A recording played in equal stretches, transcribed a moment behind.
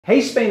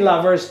Hey Spain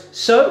lovers,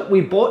 so we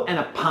bought an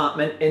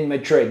apartment in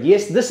Madrid.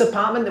 Yes, this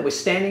apartment that we're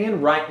standing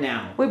in right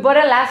now. We bought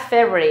it last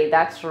February,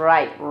 that's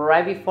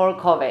right before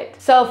COVID.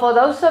 So for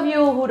those of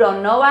you who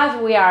don't know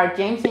us, we are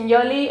James and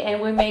Yoly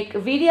and we make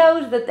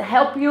videos that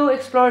help you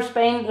explore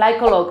Spain like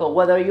a local,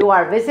 whether you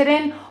are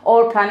visiting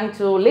or planning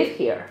to live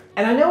here.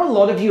 And I know a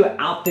lot of you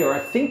out there are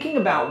thinking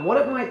about what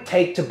it might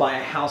take to buy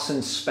a house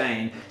in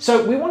Spain.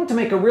 So we wanted to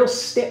make a real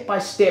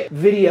step-by-step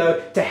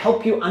video to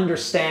help you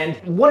understand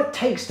what it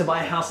takes to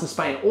buy a house in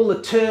Spain, all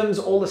the terms,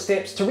 all the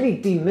steps, to really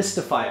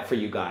demystify it for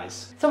you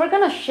guys. So we're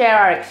gonna share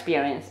our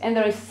experience, and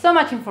there is so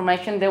much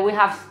information that we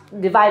have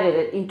divided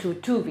it into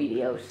two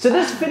videos. So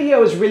this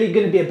video is really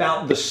going to be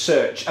about the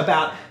search,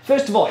 about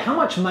first of all, how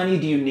much money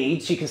do you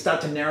need so you can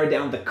start to narrow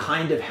down the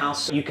kind of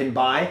house you can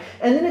buy,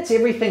 and then it's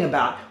everything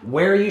about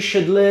where you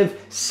should live,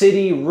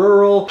 city,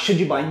 rural, should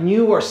you buy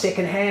new or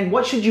secondhand,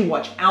 what should you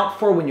watch out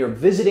for when you're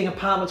visiting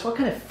apartments, what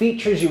kind of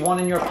features you want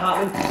in your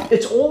apartment.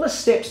 It's all the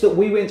steps that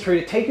we went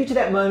through to take you to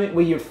that moment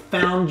where you've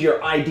found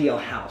your ideal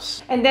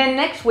house. And then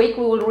next week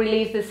we will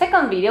release the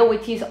second video,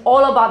 which is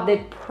all about the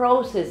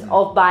process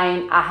of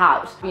buying a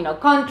house. You know,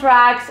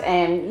 contracts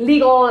and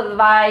legal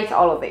advice,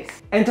 all of this.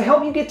 And to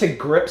help you get to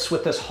grips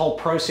with this whole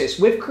process,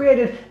 we've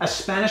created a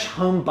Spanish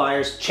home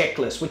buyers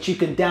checklist, which you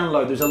can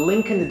download. There's a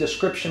link in the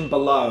description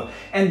below.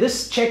 And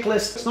this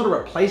checklist, it's not a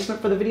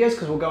replacement for the videos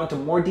because we'll go into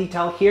more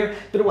detail here,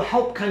 but it will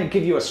help kind of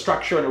give you a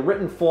structure and a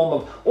written form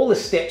of all the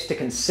steps to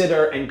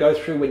consider and go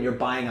through when you're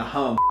buying a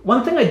home.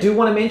 One thing I do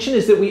want to mention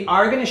is that we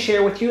are going to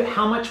share with you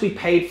how much we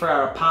paid for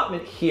our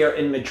apartment here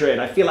in Madrid.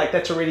 I feel like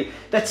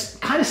that's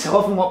kind of so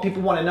often what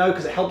people want to know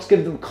because it helps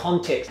give them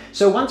context.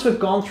 So once we've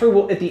gone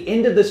through, at the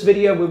end of this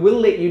video, we will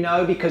let you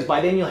know, because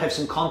by then you'll have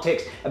some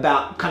context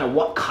about kind of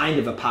what kind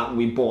of apartment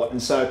we bought,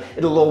 and so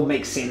it'll all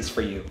make sense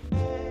for you.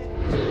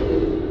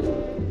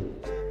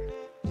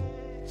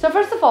 So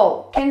first of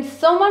all, can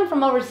someone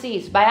from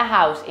overseas buy a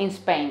house in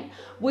Spain?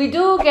 We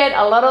do get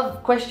a lot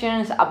of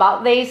questions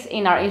about this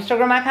in our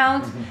Instagram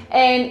account.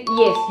 And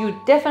yes,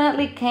 you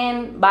definitely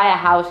can buy a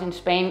house in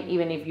Spain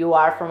even if you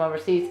are from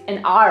overseas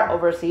and are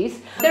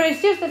overseas. There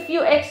is just a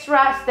few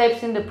extra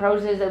steps in the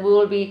process that we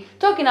will be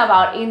talking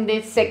about in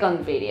this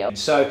second video.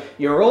 So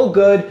you're all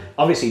good.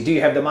 Obviously, do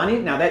you have the money?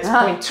 Now that's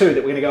point two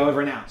that we're gonna go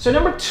over now. So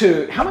number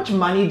two, how much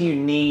money do you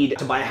need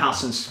to buy a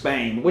house in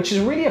Spain? Which is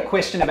really a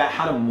question about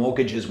how do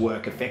mortgages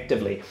work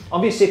effectively.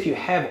 Obviously, if you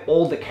have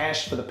all the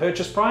cash for the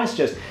purchase price,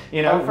 just,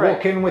 you know,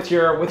 walk in with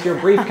your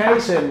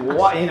briefcase and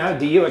what, you know,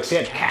 do you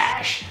accept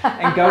cash,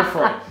 and go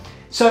for it.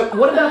 So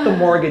what about the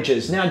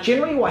mortgages? Now,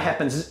 generally what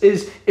happens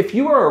is if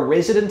you are a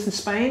resident in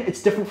Spain,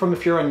 it's different from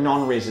if you're a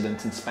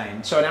non-resident in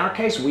Spain. So in our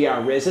case, we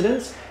are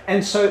residents.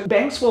 And so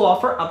banks will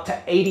offer up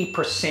to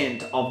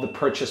 80% of the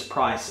purchase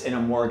price in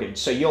a mortgage.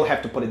 So you'll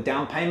have to put a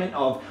down payment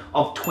of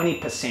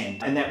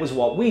 20%. And that was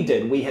what we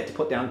did. We had to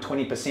put down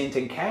 20%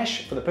 in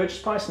cash for the purchase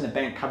price, and the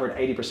bank covered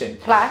 80%.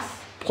 Plus?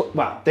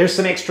 Well, there's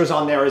some extras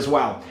on there as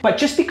well. But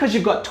just because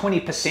you've got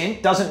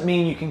 20% doesn't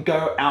mean you can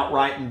go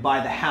outright and buy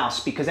the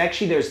house, because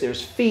actually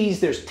there's fees,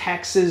 there's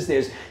taxes,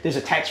 there's a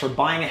tax for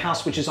buying a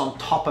house which is on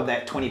top of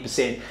that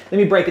 20%. Let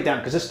me break it down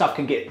because this stuff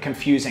can get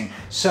confusing.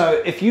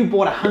 So if you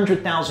bought a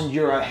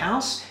 €100,000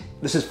 house,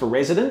 this is for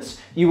residents,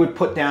 you would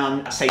put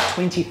down, say,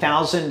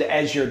 20,000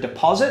 as your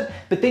deposit,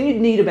 but then you'd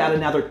need about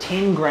another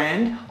 10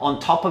 grand on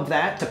top of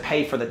that to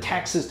pay for the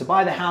taxes to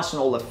buy the house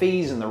and all the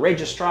fees and the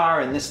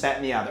registrar and this, that,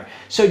 and the other.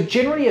 So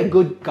generally a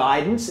good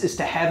guidance is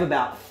to have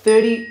about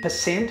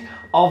 30%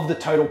 of the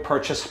total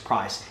purchase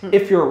price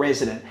if you're a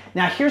resident.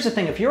 Now here's the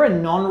thing, if you're a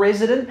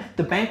non-resident,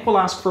 the bank will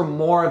ask for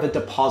more of a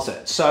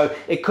deposit. So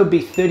it could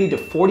be 30 to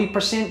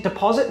 40%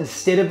 deposit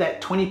instead of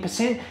that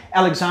 20%.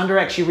 Alexander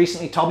actually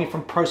recently told me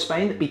from Pro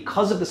Spain that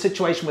because of the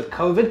situation with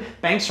COVID,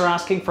 banks are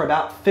asking for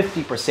about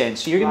 50%.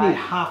 So you're gonna need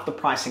half the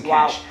price in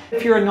cash. Wow.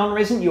 If you're a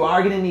non-resident, you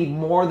are gonna need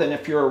more than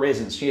if you're a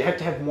resident. So you have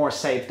to have more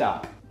saved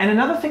up. And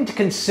another thing to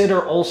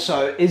consider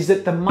also is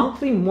that the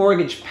monthly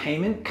mortgage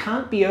payment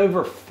can't be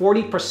over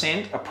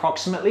 40%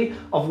 approximately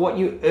of what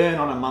you earn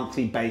on a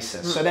monthly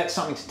basis. So that's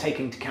something to take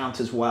into account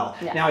as well.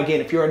 Yeah. Now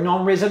again, if you're a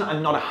non-resident,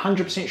 I'm not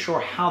 100% sure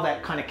how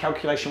that kind of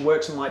calculation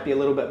works. It might be a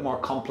little bit more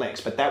complex,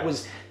 but that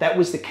was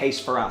the case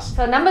for us.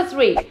 So number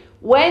three,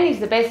 when is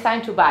the best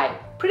time to buy?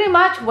 Pretty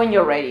much when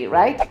you're ready,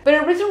 right? But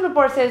a recent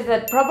report says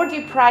that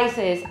property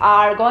prices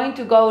are going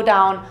to go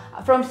down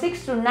from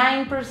 6 to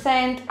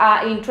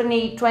 9% in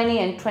 2020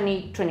 and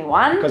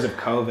 2021. Because of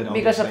COVID, obviously.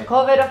 Because of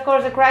COVID, of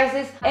course, the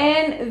crisis.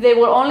 And they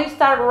will only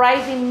start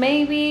rising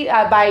maybe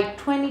by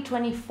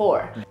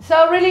 2024.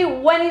 So really,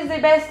 when is the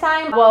best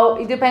time? Well,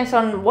 it depends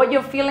on what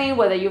you're feeling,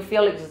 whether you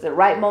feel it's the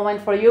right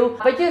moment for you.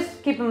 But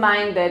just keep in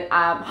mind that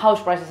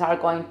house prices are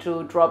going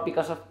to drop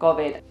because of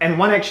COVID. And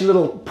one actually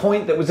little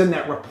point that was in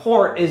that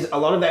report is a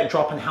lot lot of that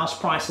drop in house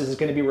prices is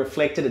going to be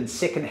reflected in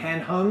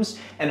second-hand homes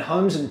and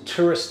homes in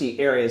touristy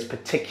areas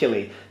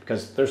particularly,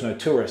 because there's no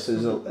tourists,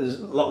 there's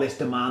a lot less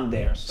demand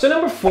there. So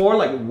number 4,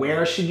 like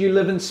where should you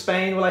live in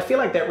Spain? Well, I feel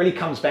like that really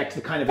comes back to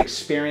the kind of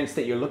experience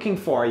that you're looking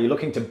for. Are you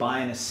looking to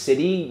buy in a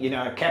city, you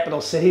know, a capital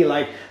city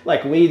like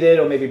we did,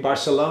 or maybe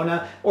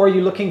Barcelona? Or are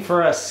you looking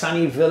for a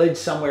sunny village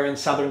somewhere in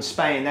southern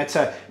Spain? That's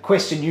a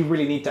question you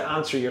really need to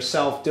answer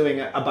yourself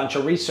doing a bunch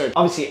of research.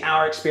 Obviously,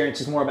 our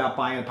experience is more about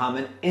buying an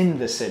apartment in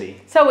the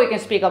city. So we can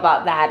speak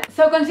about that.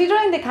 So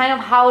considering the kind of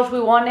house we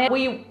wanted,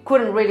 we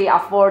couldn't really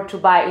afford to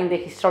buy in the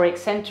historic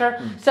center.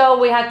 So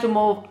we had to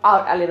move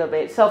out a little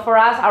bit. So for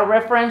us, our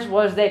reference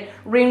was the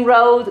ring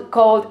road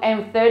called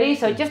M30.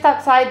 So just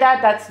outside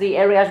that, that's the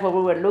areas where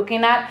we were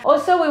looking at.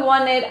 Also, we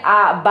wanted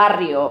a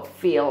barrio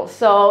feel.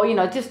 So, you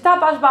know, just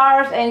tapas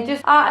bars and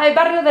just a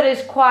barrio that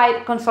is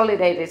quite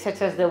consolidated,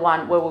 such as the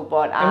one where we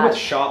bought. And with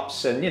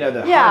shops and, you know,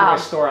 the hardware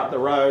store up the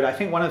road. I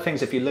think one of the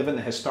things, if you live in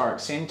the historic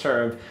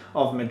center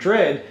of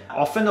Madrid,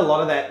 often a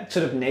lot of that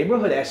sort of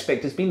neighborhood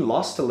aspect has been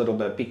lost a little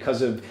bit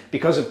because of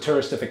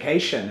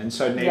touristification. And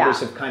so neighbors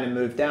have kind of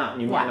moved out,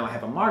 and you might not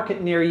have a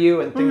market near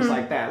you and things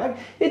like that. Like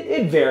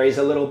it varies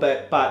a little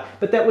bit, but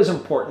that was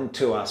important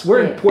to us.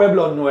 We're in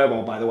Pueblo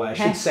Nuevo, by the way. I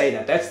should say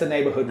that. That's the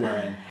neighborhood we're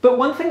in. But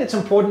one thing that's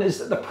important is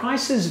that the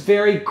prices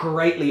vary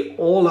greatly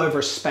all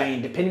over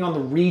Spain, depending on the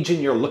region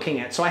you're looking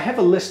at. So I have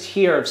a list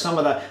here of some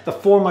of the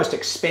 4 most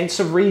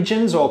expensive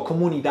regions or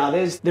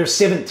comunidades. There's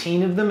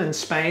 17 of them in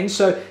Spain.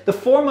 So the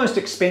 4 most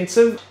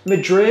expensive: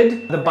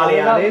 Madrid, the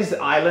Baleares,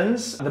 the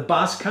islands, the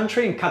Basque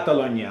Country, and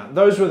Catalonia.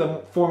 Those were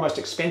the 4 most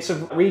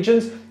expensive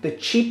regions. The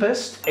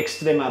cheapest: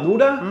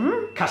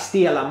 Extremadura,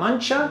 Castilla-La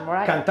Mancha,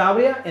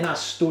 Cantabria, and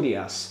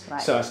Asturias.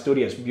 So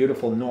Asturias,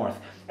 beautiful north.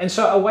 And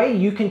so a way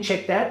you can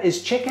check that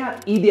is check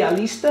out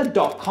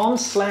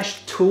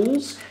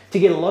idealista.com/tools to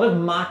get a lot of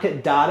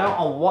market data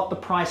on what the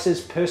price is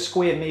per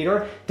square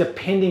meter,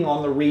 depending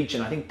on the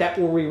region. I think that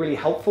will be really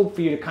helpful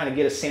for you to kind of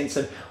get a sense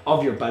of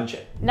your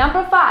budget.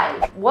 Number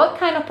 5, what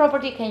kind of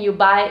property can you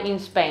buy in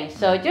Spain?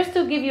 So just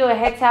to give you a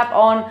heads up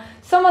on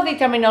some of the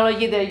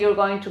terminology that you're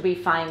going to be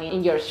finding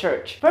in your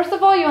search. First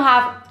of all, you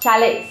have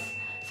chalets.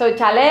 So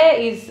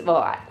chalet is,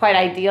 well, quite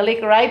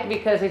idyllic, right?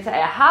 Because it's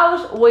a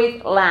house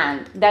with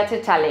land. That's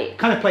a chalet.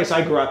 Kind of place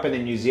I grew up in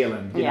New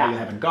Zealand. You know, you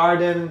have a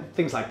garden,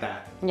 things like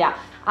that. Yeah.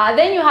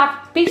 Then you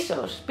have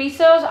pisos.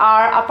 Pisos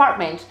are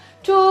apartments,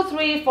 2,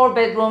 3, 4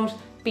 bedrooms,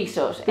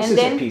 pisos. This is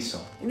a piso.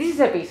 This is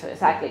a piso,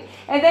 exactly.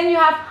 And then you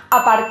have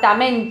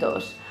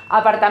apartamentos.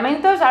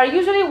 Apartamentos are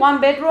usually 1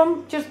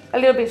 bedroom, just a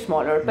little bit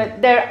smaller,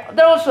 but they're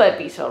also a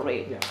piso,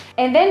 really. Yeah.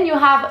 And then you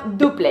have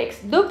duplex.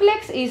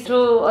 Duplex is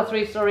 2 or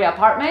 3 story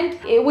apartment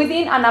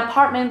within an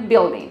apartment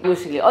building,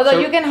 usually. Although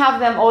you can have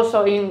them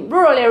also in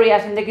rural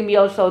areas, and they can be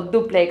also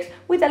duplex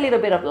with a little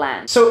bit of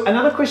land. So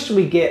another question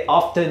we get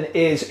often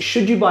is,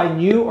 should you buy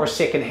new or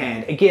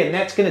secondhand? Again,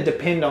 that's going to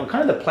depend on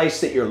kind of the place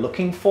that you're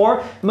looking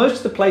for. Most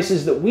of the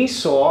places that we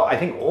saw, I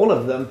think all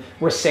of them,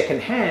 were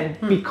secondhand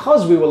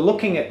because we were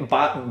looking at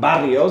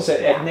barrios,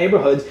 at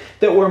neighborhoods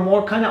that were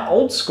more kind of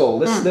old school.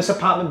 This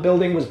apartment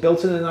building was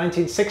built in the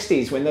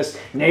 1960s when this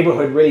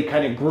neighborhood really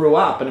kind of grew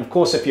up. And of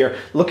course, if you're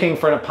looking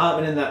for an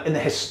apartment in the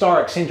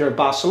historic center of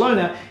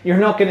Barcelona, you're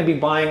not going to be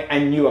buying a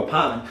new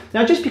apartment.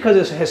 Now, just because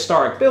it's a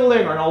historic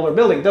building or an older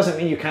building doesn't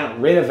mean you can't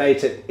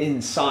renovate it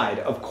inside,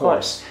 of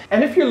course.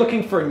 And if you're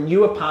looking for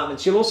new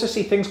apartments, you'll also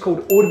see things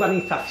called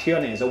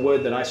urbanizaciones, a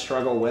word that I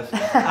struggle with.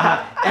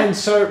 And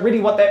so really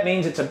what that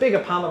means, it's a big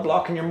apartment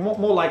block, and you're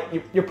more like,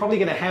 you're probably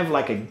going to have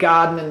like a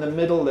garden in the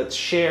middle that's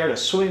shared, a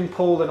swimming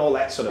pool, and all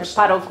that sort of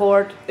stuff. Paddle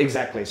court.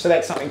 Exactly. So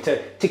that's something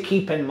to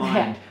keep in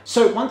mind.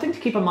 So one thing to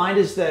keep in mind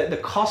is the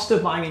cost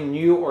of buying a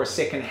new or a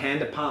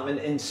second-hand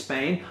apartment in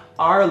Spain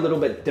are a little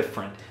bit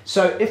different.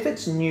 So if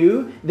it's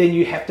new, then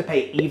you have to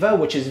pay IVA,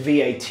 which is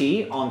VAT,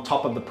 on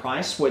top of the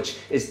price, which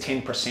is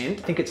 10%.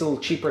 I think it's a little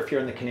cheaper if you're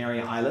in the Canary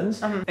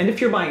Islands. And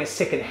if you're buying a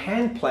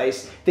second-hand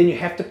place, then you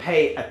have to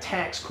pay a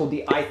tax called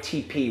the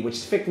ITP, which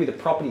is effectively the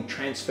property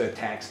transfer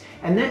tax.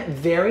 And that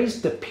varies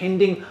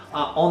depending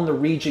on the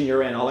region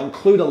you're in. I'll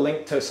include a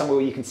link to somewhere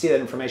where you can see that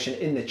information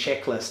in the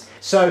checklist.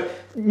 So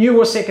new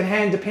or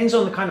secondhand depends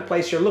on the kind of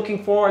place you're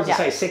looking for. As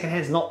I say,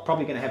 secondhand's not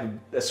probably going to have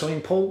a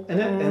swimming pool in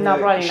it, in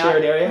the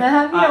shared area.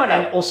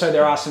 And also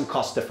there are some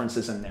cost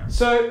differences in there.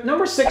 So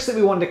number 6 that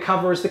we wanted to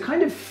cover is the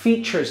kind of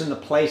features in the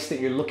place that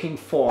you're looking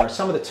for,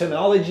 some of the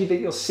terminology that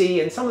you'll see,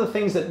 and some of the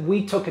things that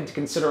we took into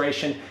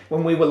consideration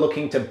when we were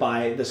looking to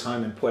buy this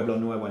home in Pueblo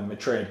Nuevo in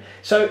Madrid.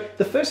 So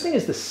the first thing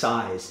is the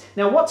size.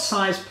 Now, what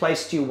size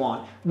place do you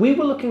want? We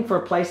were looking for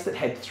a place that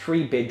had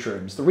 3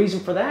 bedrooms. The reason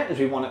for that is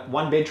we wanted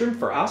 1 bedroom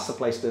for us, a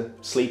place to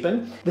sleep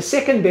in. The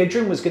second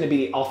bedroom was going to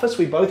be the office.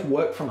 We both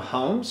work from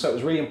home, so it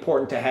was really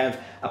important to have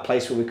a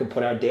place where we could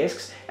put our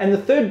desks. And the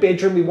third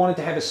bedroom, we wanted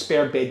to have a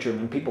spare bedroom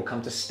and people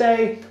come to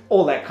stay,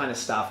 all that kind of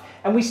stuff.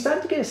 And we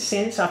started to get a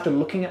sense after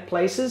looking at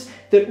places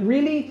that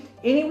really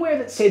Anywhere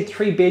that said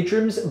 3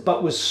 bedrooms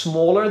but was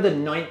smaller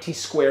than 90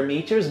 square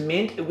meters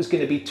meant it was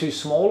going to be too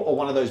small, or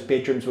one of those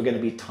bedrooms were going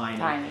to be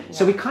tiny.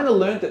 So we kind of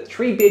learned that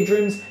 3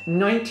 bedrooms,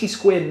 90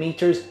 square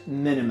meters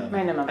minimum.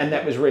 And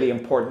that was really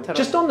important.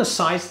 Totally. Just on the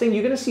size thing,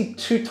 you're going to see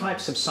 2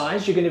 types of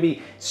size. You're going to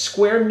be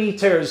square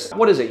meters.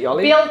 What is it,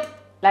 Yoly? Built,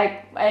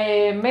 like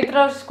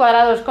metros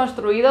cuadrados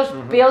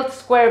construidos, built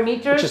square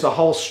meters. Which is the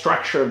whole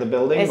structure of the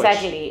building.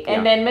 Exactly. Which,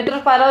 and then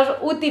metros cuadrados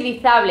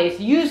utilizables,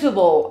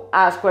 usable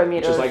as square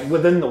meters. Which is like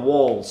within the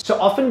walls. So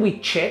often we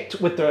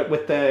checked with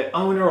the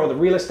owner or the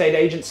real estate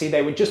agency,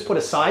 they would just put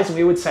a size and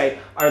we would say,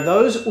 are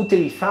those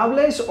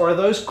utilizables or are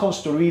those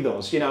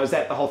construidos? You know, is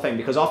that the whole thing?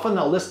 Because often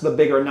they'll list the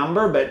bigger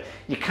number, but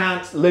you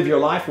can't live your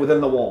life within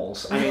the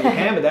walls. I mean, you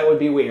can, but that would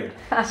be weird.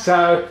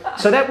 So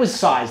that was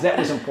size. That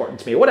was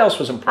important to me. What else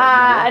was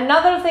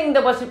important? Another thing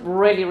that was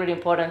really, really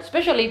important,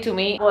 especially to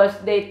me, was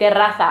the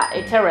terraza,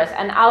 a terrace,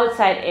 an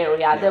outside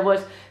area that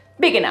was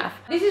big enough.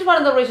 This is one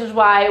of the reasons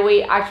why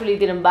we actually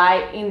didn't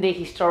buy in the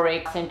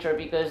historic center,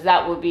 because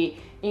that would be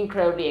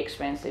incredibly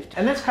expensive.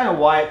 And that's kind of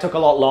why it took a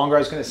lot longer, I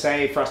was going to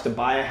say, for us to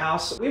buy a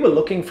house. We were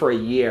looking for a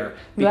year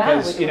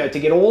because, you know, to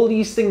get all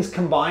these things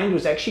combined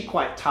was actually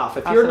quite tough.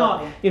 If you're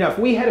not, you know, if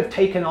we had have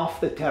taken off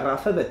the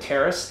terraza, the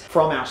terrace,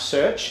 from our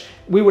search,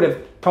 we would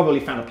have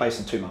probably found a place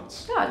in 2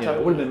 months. Yeah, totally. You know,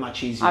 it would have been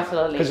much easier.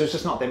 Absolutely. Because there's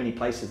just not that many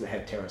places that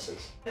have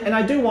terraces. And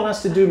I do want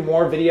us to do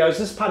more videos.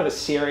 This is part of a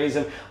series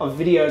of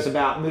videos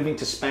about moving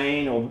to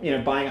Spain, or, you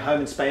know, buying a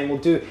home in Spain. We'll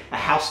do a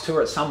house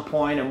tour at some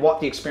point and what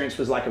the experience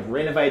was like of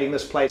renovating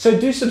this place. So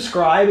do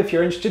subscribe if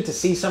you're interested to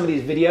see some of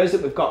these videos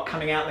that we've got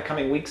coming out in the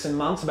coming weeks and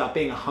months about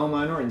being a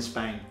homeowner in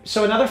Spain.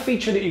 So another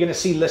feature that you're going to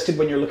see listed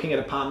when you're looking at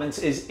apartments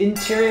is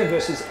interior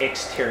versus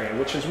exterior,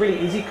 which is really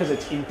easy because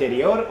it's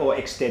interior or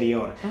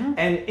exterior.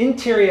 And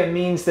interior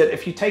means that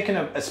if you take in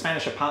a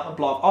Spanish apartment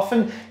block,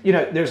 often, you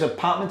know, there's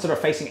apartments that are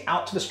facing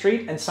out to the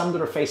street and some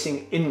that are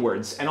facing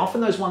inwards. And often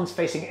those ones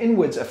facing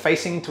inwards are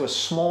facing into a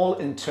small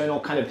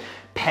internal kind of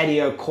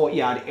patio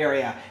courtyard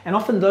area, and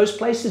often those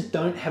places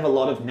don't have a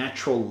lot of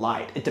natural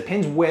light. It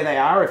depends where they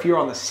are. If you're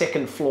on the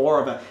 2nd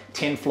floor of a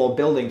 10-floor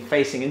building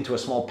facing into a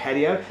small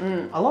patio,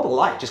 a lot of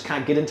light just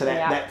can't get into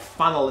that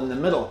funnel in the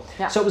middle.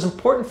 So it was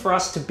important for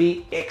us to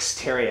be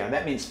exterior.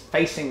 That means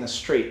facing the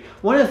street.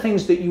 One of the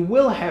things that you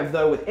will have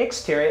though with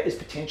exterior is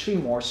potentially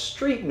more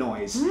street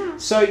noise.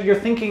 So you're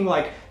thinking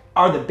like,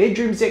 are the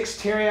bedrooms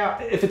exterior?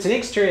 If it's an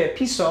exterior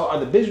piso,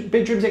 are the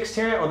bedrooms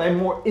exterior? Or are they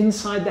more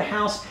inside the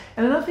house?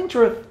 And another thing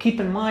to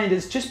keep in mind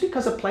is just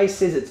because a place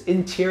says it's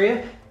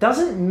interior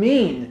doesn't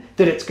mean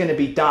that it's going to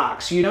be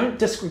dark. So you don't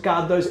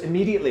disregard those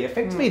immediately.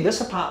 Effectively,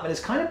 this apartment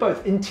is kind of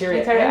both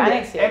interior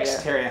and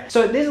exterior.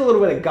 So there's a little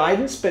bit of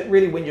guidance, but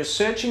really when you're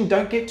searching,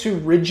 don't get too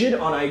rigid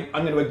on I'm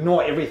going to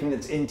ignore everything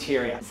that's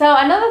interior. So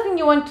another thing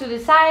you want to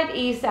decide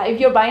is if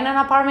you're buying an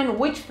apartment,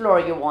 which floor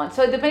you want.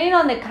 So depending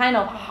on the kind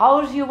of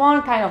house you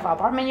want, kind of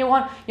apartment you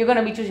want, you're going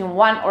to be choosing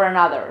one or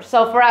another.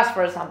 So for us,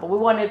 for example, we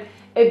wanted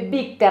a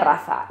big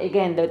terraza,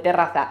 again the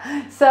terraza.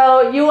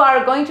 So you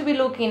are going to be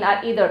looking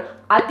at either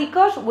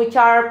áticos, which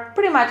are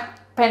pretty much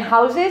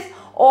penthouses,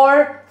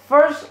 or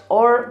first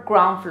or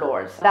ground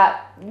floors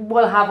that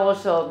will have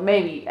also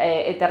maybe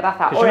a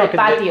terraza or a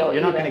patio.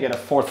 You're not going to get a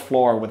 4th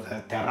floor with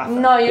a terraza.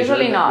 No,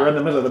 usually not. You're in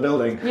the middle of the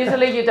building.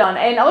 Usually you don't.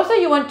 And also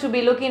you want to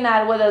be looking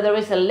at whether there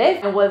is a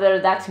lift and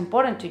whether that's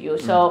important to you.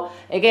 So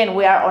again,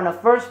 we are on a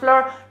 1st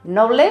floor,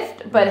 no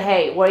lift, but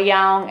hey, we're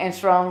young and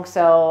strong.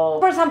 So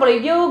for example,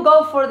 if you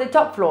go for the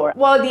top floor,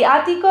 well, the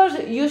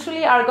áticos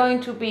usually are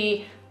going to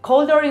be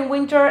colder in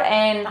winter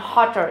and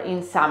hotter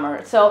in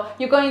summer. So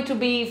you're going to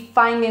be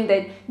finding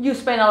that you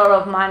spend a lot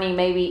of money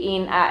maybe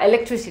in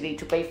electricity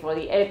to pay for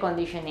the air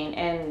conditioning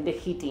and the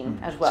heating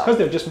as well. It's because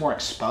they're just more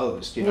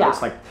exposed, you know,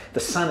 it's like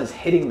the sun is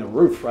hitting the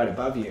roof right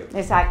above you.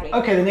 Exactly.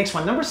 Okay, the next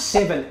one, number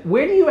 7,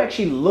 where do you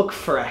actually look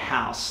for a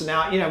house?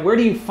 Now, you know, where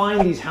do you find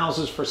these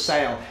houses for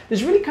sale?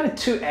 There's really kind of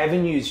 2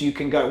 avenues you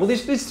can go. Well,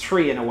 there's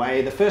 3 in a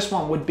way. The first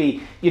one would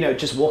be, you know,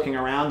 just walking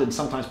around, and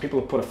sometimes people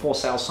will put a for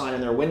sale sign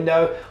in their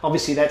window.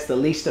 Obviously, that's the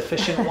least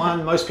efficient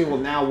one. Most people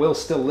now will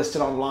still list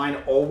it online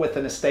or with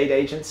an estate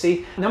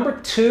agency.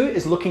 Number 2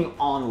 is looking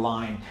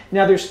online.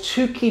 Now there's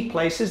 2 key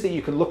places that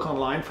you can look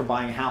online for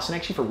buying a house and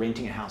actually for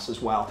renting a house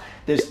as well.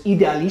 There's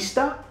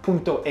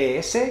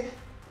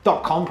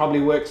idealista.es.com,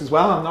 probably works as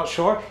well, I'm not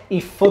sure.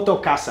 Y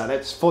Fotocasa,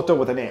 that's photo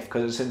with an F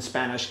because it's in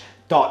Spanish.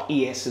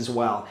 .es as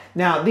well.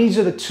 Now, these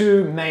are the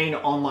 2 main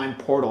online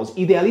portals.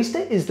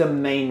 Idealista is the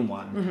main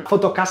one.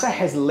 Fotocasa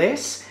has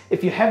less.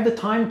 If you have the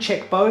time,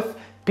 check both.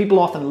 People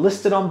often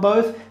list it on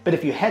both, but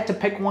if you had to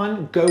pick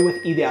one, go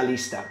with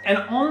Idealista. And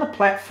on the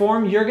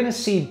platform, you're going to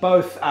see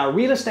both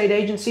real estate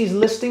agencies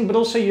listing, but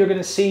also you're going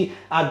to see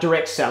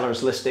direct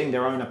sellers listing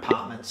their own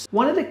apartments.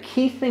 One of the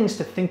key things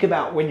to think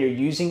about when you're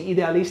using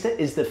Idealista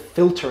is the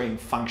filtering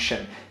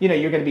function. You know,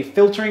 you're going to be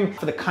filtering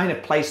for the kind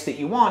of place that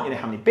you want. You know,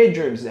 how many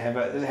bedrooms, does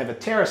it have a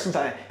terrace, and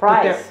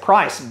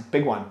price,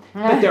 big one.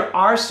 But there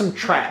are some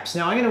traps.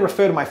 Now, I'm going to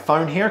refer to my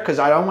phone here because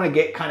I don't want to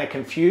get kind of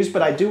confused,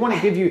 but I do want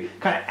to give you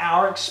kind of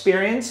our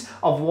experience experience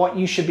of what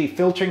you should be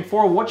filtering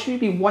for, what should you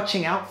be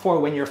watching out for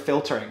when you're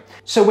filtering.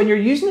 So when you're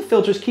using the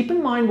filters, keep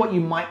in mind what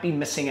you might be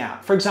missing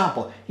out. For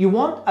example, you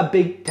want a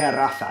big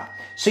terraza.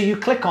 So you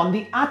click on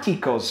the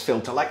áticos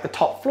filter, like the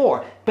top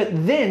floor, but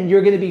then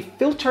you're going to be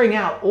filtering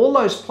out all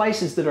those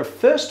places that are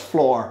first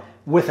floor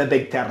with a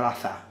big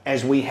terraza,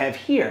 as we have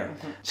here.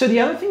 So the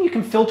other thing you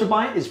can filter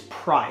by is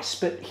price,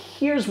 but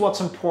here's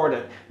what's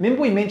important.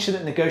 Remember we mentioned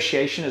that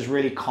negotiation is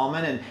really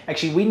common, and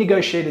actually we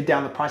negotiated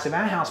down the price of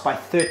our house by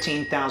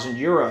 13,000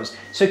 euros.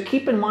 So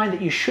keep in mind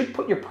that you should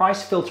put your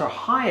price filter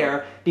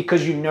higher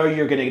because you know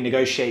you're going to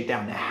negotiate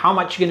down. Now, how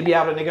much you're going to be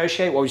able to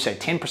negotiate? What would you say,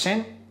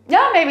 10%?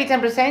 Yeah, maybe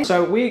 10%.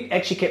 So we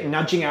actually kept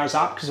nudging ours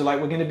up because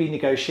we're going to be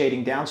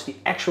negotiating down, so the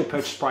actual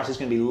purchase price is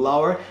going to be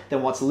lower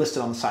than what's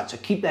listed on the site. So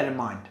keep that in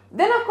mind.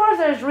 Then of course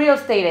there's real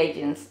estate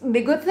agents.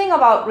 The good thing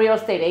about real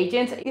estate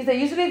agents is that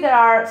usually there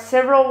are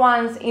several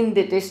ones in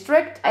the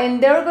district,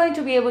 and they're going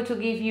to be able to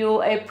give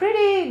you a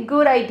pretty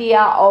good idea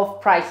of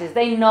prices.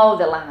 They know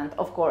the land,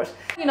 of course.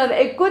 You know,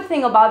 a good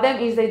thing about them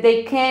is that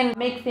they can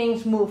make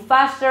things move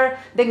faster.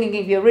 They can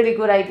give you a really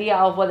good idea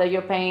of whether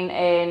you're paying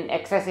an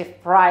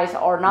excessive price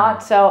or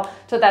not. So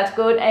that's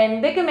good,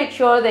 and they can make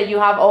sure that you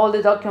have all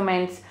the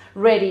documents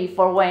ready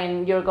for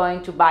when you're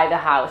going to buy the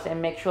house and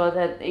make sure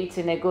that it's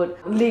in a good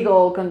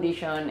legal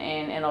condition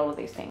and all of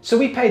these things. So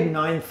we paid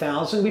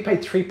 9,000, we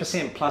paid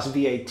 3% plus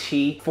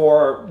VAT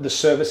for the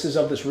services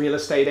of this real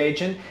estate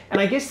agent. And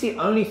I guess the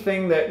only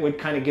thing that would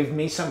kind of give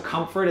me some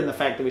comfort in the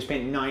fact that we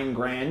spent 9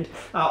 grand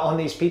on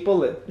these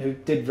people who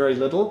did very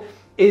little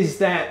is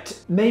that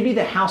maybe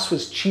the house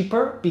was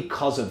cheaper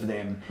because of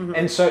them.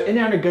 And so in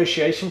our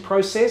negotiation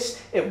process,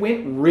 it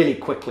went really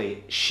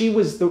quickly. She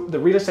was, the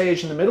real estate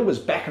agent in the middle was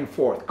back and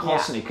forth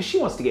constantly because she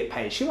wants to get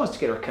paid. She wants to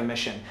get her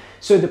commission.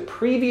 So the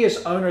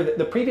previous owner,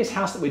 the previous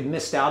house that we'd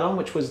missed out on,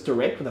 which was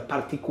direct with a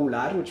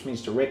particular, which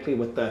means directly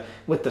with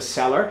the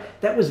seller,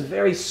 that was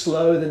very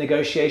slow, the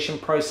negotiation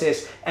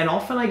process. And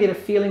often I get a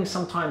feeling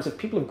sometimes if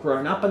people have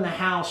grown up in the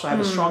house or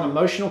have a strong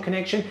emotional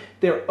connection,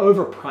 they're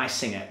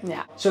overpricing it.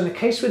 Yeah. So in the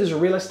case where there's a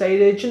real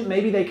estate agent,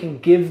 maybe they can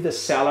give the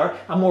seller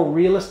a more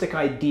realistic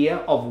idea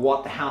of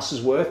what the house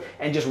is worth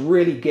and just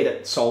really get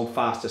it sold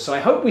faster. So I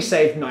hope we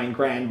saved 9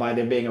 grand by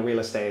there being a real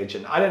estate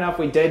agent. I don't know if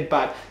we did,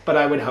 but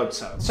I would hope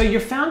so. So you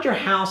found your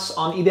house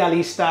on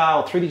Idealista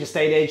or through the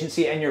estate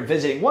agency and you're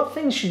visiting. What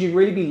things should you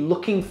really be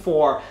looking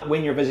for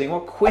when you're visiting?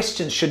 What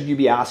questions should you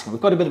be asking?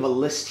 We've got a bit of a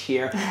list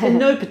here in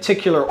no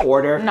particular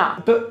order.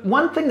 No. But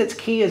one thing that's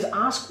key is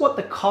ask what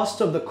the cost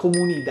of the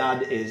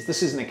comunidad is.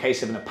 This is in the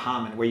case of an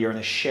apartment where you're in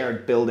a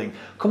shared building.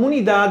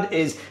 Comunidad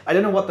is, I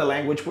don't know what the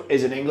language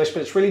is in English,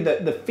 but it's really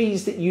the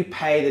fees that you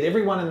pay, that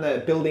everyone in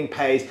the building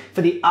pays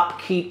for the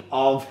upkeep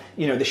of,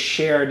 you know, the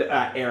shared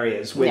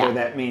areas, whether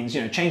that means,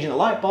 you know, changing the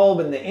light bulb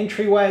in the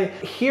entryway.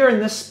 Here in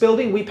this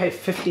building, we pay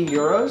 50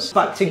 euros,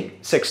 but to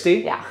 60.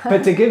 Yeah.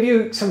 But to give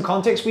you some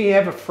context, we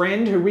have a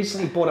friend who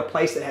recently bought a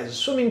place that has a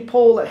swimming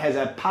pool, that has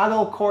a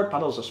paddle court.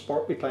 Paddle's a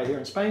sport we play here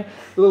in Spain,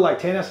 a little like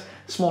tennis,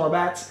 smaller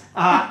bats,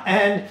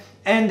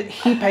 and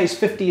he pays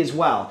 50 as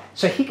well.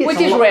 So he gets Which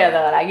is rare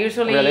though, like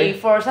usually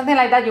for something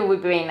like that you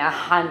would be paying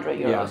 100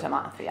 euros a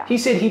month. Yeah. He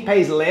said he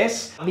pays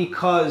less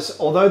because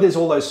although there's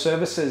all those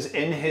services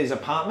in his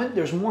apartment,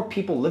 there's more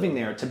people living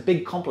there. It's a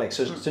big complex,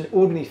 so it's an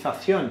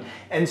urbanización.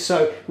 And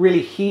so really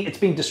it's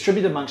being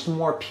distributed amongst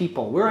more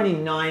people. We're only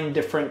 9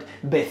 different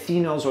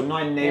vecinos or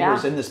 9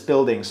 neighbors in this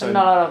building. So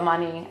not a lot of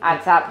money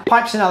adds up.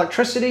 Pipes and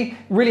electricity,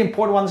 really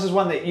important one. This is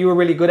one that you were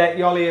really good at,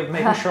 Yoly, of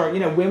making sure,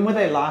 you know, when were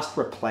they last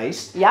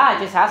replaced? Yeah,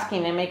 just asking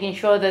and making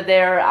sure that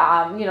they're,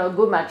 you know,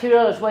 good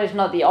material as well. It's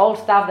not the old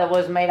stuff that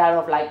was made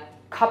out of like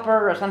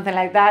copper or something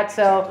like that.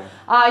 So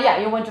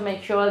yeah, you want to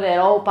make sure that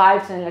all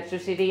pipes and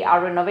electricity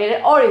are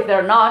renovated, or if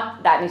they're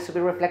not, that needs to be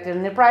reflected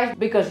in the price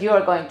because you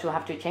are going to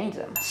have to change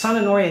them. Sun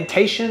and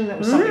orientation, that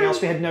was something else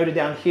we had noted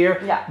down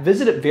here. Yeah.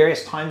 Visit at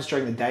various times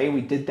during the day.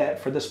 We did that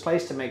for this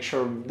place to make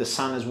sure the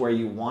sun is where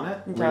you want it.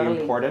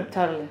 Really important.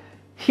 Totally.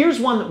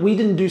 Here's one that we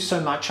didn't do so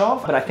much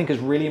of, but I think is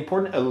really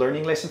important, a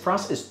learning lesson for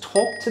us, is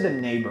talk to the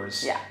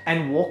neighbors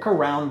and walk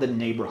around the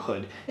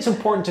neighborhood. It's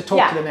important to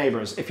talk to the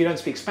neighbors. If you don't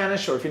speak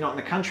Spanish or if you're not in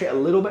the country, a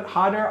little bit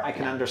harder, I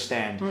can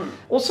understand.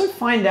 Also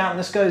find out, and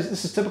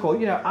this is typical,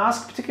 you know,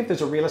 ask, particularly if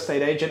there's a real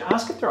estate agent,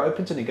 ask if they're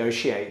open to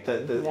negotiate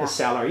the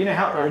seller. You know,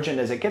 how urgent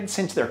is it? Get a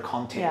sense of their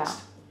context.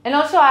 And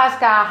also ask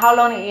how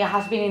long it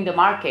has been in the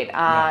market.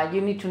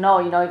 You need to know,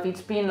 you know, if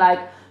it's been like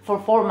for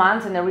 4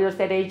 months and the real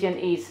estate agent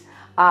is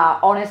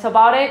honest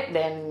about it,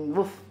 then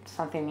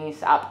something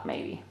is up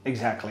maybe.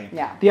 Exactly.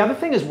 Yeah. The other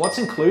thing is what's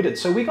included.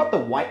 So we got the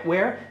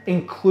whiteware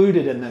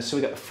included in this. So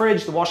we got the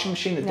fridge, the washing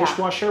machine, the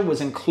dishwasher was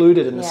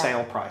included in the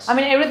sale price. I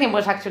mean, everything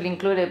was actually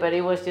included, but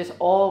it was just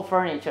all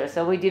furniture.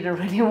 So we didn't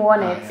really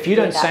want it. If you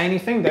don't say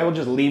anything, they will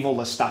just leave all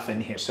the stuff in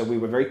here. So we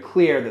were very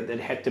clear that it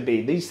had to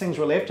be, these things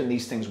were left and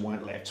these things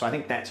weren't left. So I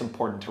think that's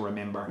important to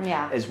remember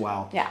as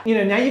well. Yeah. You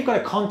know, now you've got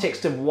a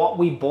context of what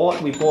we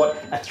bought. We bought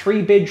a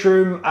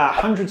 3-bedroom,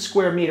 100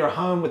 square meter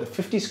home home with a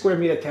 50 square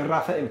meter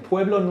terraza in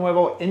Pueblo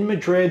Nuevo in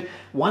Madrid.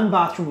 1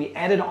 bathroom. We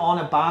added on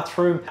a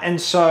bathroom.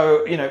 And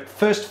so, you know,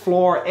 first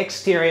floor,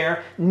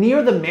 exterior,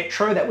 near the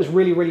metro. That was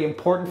really, really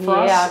important for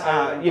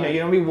us. You know, you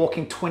don't be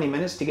walking 20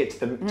 minutes to get to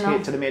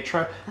the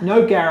metro.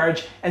 No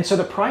garage. And so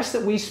the price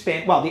that we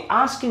spent, well, the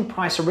asking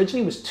price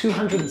originally was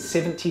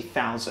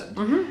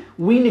 $270,000.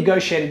 We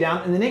negotiated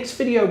down. In the next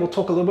video, we'll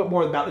talk a little bit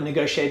more about the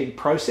negotiating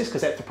process,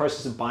 because that's the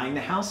process of buying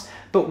the house.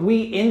 But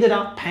we ended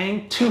up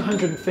paying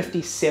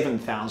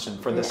 $257,000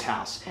 for this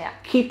house.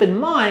 Keep in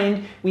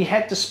mind, we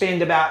had to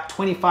spend about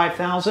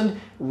 $25,000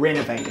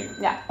 renovating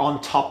on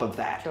top of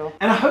that.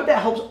 And I hope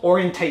that helps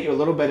orientate you a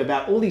little bit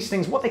about all these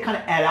things, what they kind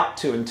of add up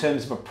to in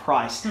terms of a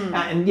price.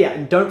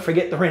 And don't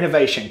forget the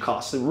renovation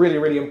costs. They're really,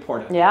 really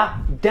important.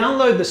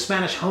 Download the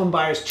Spanish home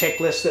buyers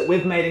checklist that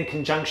we've made in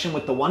conjunction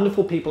with the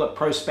wonderful people at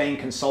Pro Spain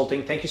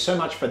Consulting. Thank you so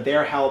much for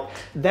their help.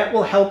 That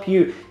will help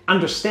you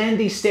understand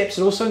these steps.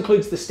 It also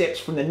includes the steps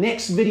from the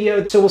next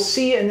video. So we'll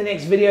see you in the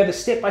next video, the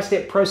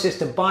step-by-step process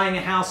to buying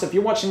a house. If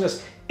you're watching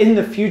this in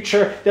the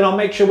future, then I'll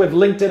make sure we've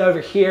linked it over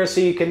here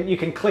so you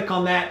can click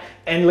on that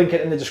and link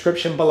it in the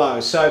description below.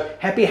 So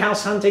happy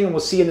house hunting, and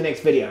we'll see you in the next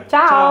video.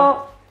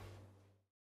 Ciao.